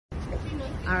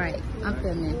All right, I'm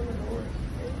filming.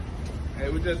 Hey,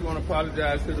 we just want to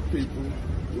apologize to the people.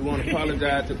 We want to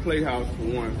apologize to Playhouse for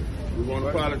one. We want to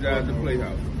apologize to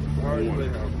Playhouse. Sorry,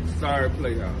 Playhouse. Sorry,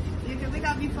 Playhouse. Yeah, because they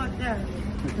got me fucked up.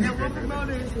 That one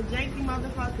promoter is a janky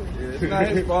motherfucker. Yeah, it's not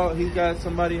his fault. He got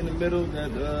somebody in the middle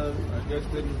that I guess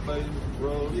didn't play his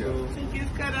role. Yeah. So She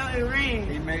just cut out and ran.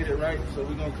 he made it right. So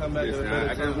we're gonna come back. Listen, at a better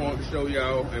I just time. want to show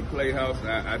y'all in Playhouse.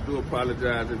 I do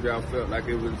apologize if y'all felt like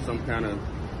it was some kind of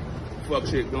fuck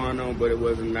shit going on, but it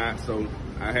wasn't not. So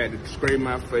I had to scrape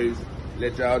my face,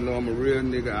 let y'all know I'm a real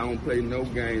nigga. I don't play no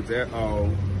games at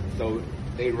all. So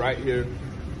they right here.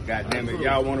 God damn it,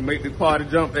 y'all want to make the party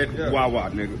jump at Wawa,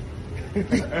 nigga.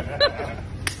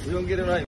 We're gonna get it right.